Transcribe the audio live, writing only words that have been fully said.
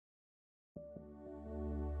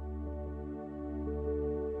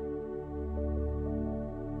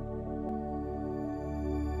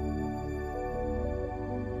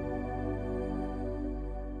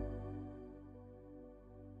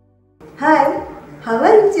Hi, how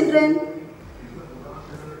are you children?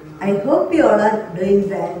 I hope you all are doing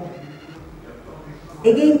well.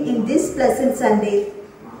 Again in this pleasant Sunday,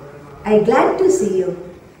 I am glad to see you.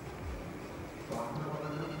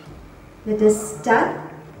 Let us start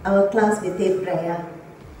our class with a prayer.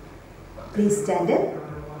 Please stand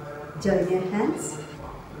up, join your hands,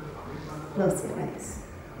 close your eyes.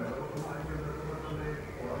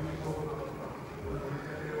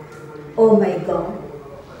 Oh my God,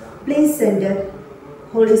 please send the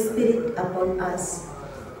Holy Spirit upon us.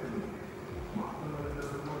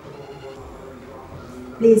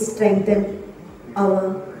 Please strengthen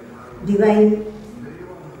our divine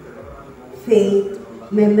faith,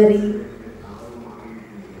 memory,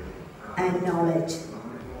 and knowledge.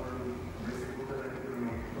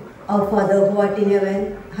 Our Father who art in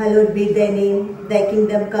heaven, hallowed be thy name. Thy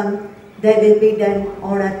kingdom come, thy will be done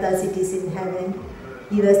on earth as it is in heaven.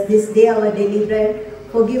 Give us this day our daily bread.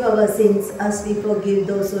 Forgive our sins as we forgive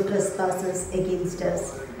those who trespass against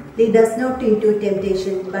us. Lead us not into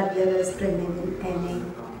temptation, but deliver us from evil.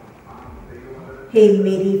 Amen. Hail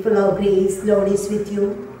Mary, full of grace, Lord is with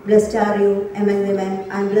you. Blessed are you among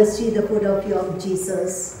women, and blessed is the fruit of your womb,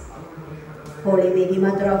 Jesus. Holy Mary,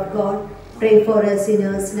 Mother of God, pray for us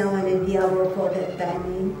sinners now and at the hour of our death.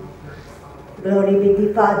 Amen. Glory be to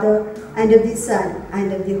the Father, and of the Son,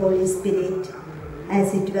 and of the Holy Spirit,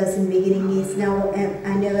 as it was in the beginning, is now,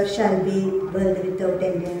 and ever shall be, world without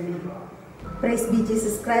end. Amen. Praise be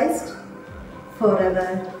Jesus Christ,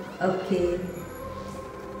 forever. Okay.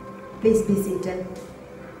 Please be seated.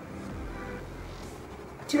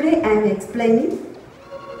 Today I am explaining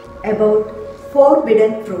about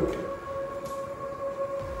forbidden fruit.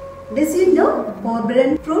 Does you know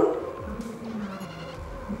forbidden fruit?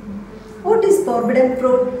 What is forbidden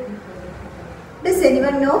fruit? Does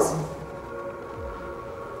anyone knows?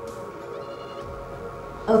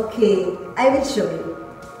 Okay, I will show you.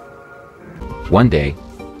 One day,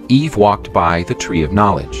 Eve walked by the tree of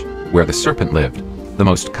knowledge, where the serpent lived, the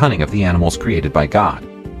most cunning of the animals created by God,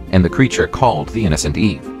 and the creature called the innocent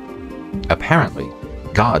Eve. Apparently,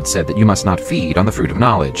 God said that you must not feed on the fruit of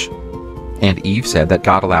knowledge. And Eve said that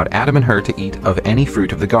God allowed Adam and her to eat of any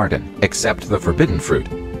fruit of the garden, except the forbidden fruit,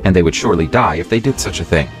 and they would surely die if they did such a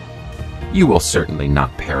thing. You will certainly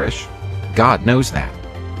not perish. God knows that.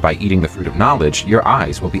 By eating the fruit of knowledge, your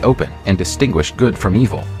eyes will be open and distinguish good from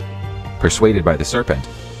evil. Persuaded by the serpent,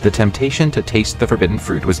 the temptation to taste the forbidden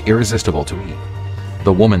fruit was irresistible to Eve.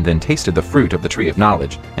 The woman then tasted the fruit of the tree of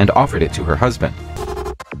knowledge and offered it to her husband.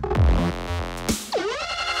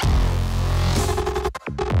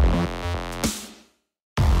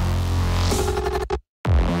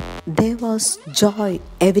 There was joy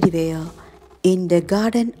everywhere in the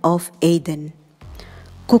Garden of Eden.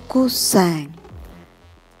 Cuckoos sang.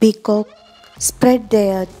 Peacocks spread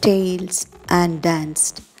their tails and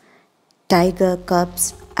danced. Tiger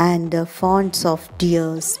cubs and the fawns of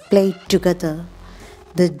deers played together.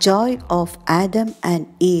 The joy of Adam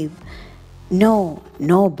and Eve know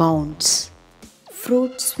no bounds.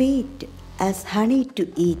 Fruit sweet as honey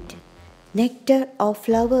to eat, nectar of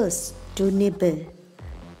flowers to nibble,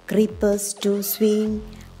 creepers to swing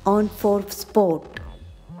on for sport.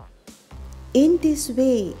 In this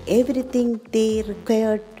way, everything they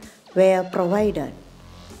required were provided.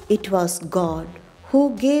 It was God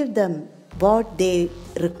who gave them what they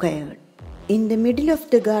required. In the middle of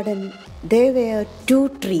the garden, there were two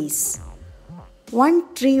trees.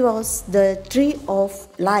 One tree was the tree of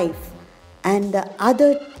life, and the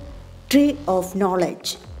other tree of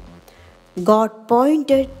knowledge. God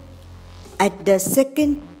pointed at the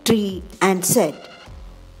second tree and said,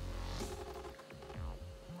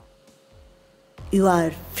 "You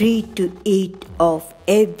are free to eat of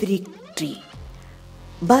every tree,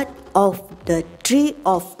 but of the tree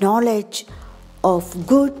of knowledge of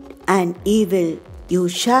good and evil you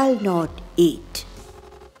shall not eat."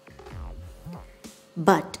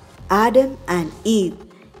 But Adam and Eve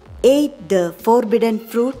ate the forbidden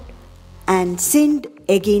fruit and sinned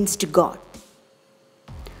against God.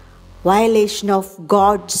 Violation of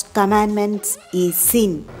God's commandments is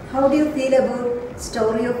sin. How do you feel about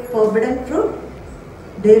story of forbidden fruit?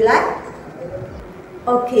 Do you like?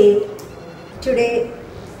 Okay, today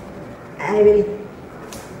I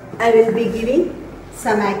will be giving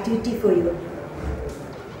some activity for you.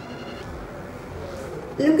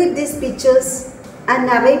 Look at these pictures and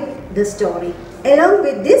narrate the story. Along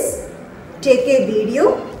with this, take a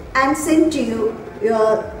video and send to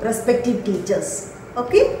your respective teachers.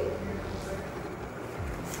 Okay?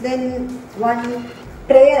 Then one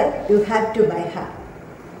prayer you have to by heart,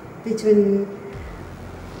 which will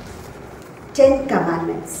 10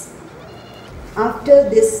 commandments. After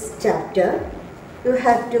this chapter, you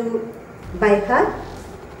have to by heart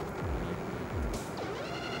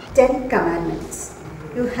 10 commandments.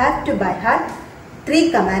 You have to by heart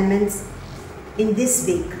 3 commandments in this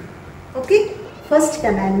week. Okay? First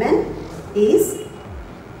commandment is,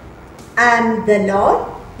 I am the Lord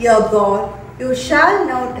your God. You shall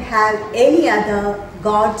not have any other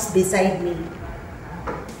gods beside me.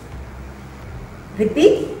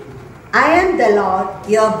 Repeat. I am the Lord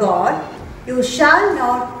your God. You shall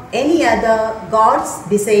not any other gods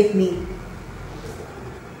beside me.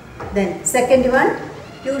 Then second one.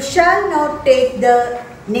 You shall not take the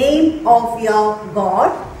name of your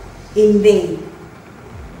God in vain.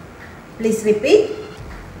 Please repeat.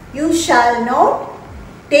 You shall not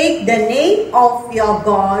take the name of your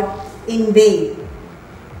God in vain.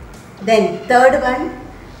 Then third one.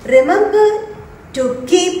 Remember to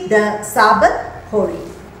keep the Sabbath holy.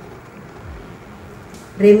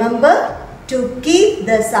 Remember to keep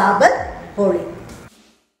the Sabbath holy.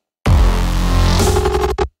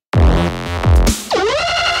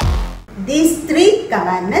 These 3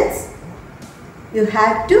 commandments you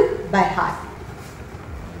have to by heart.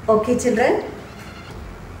 Okay, children?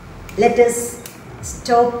 Let us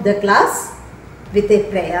stop the class with a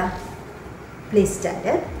prayer. Please stand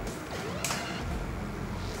up.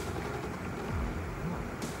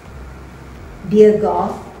 Dear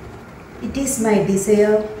God, it is my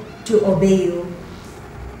desire to obey you.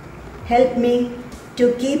 Help me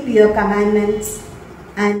to keep your commandments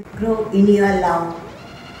and grow in your love.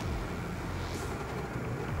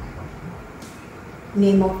 In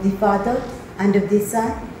the name of the Father, and of the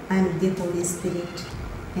Son, and of the Holy Spirit.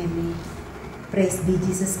 Amen. Praise be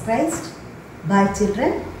Jesus Christ. Bye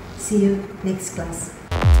children. See you next class.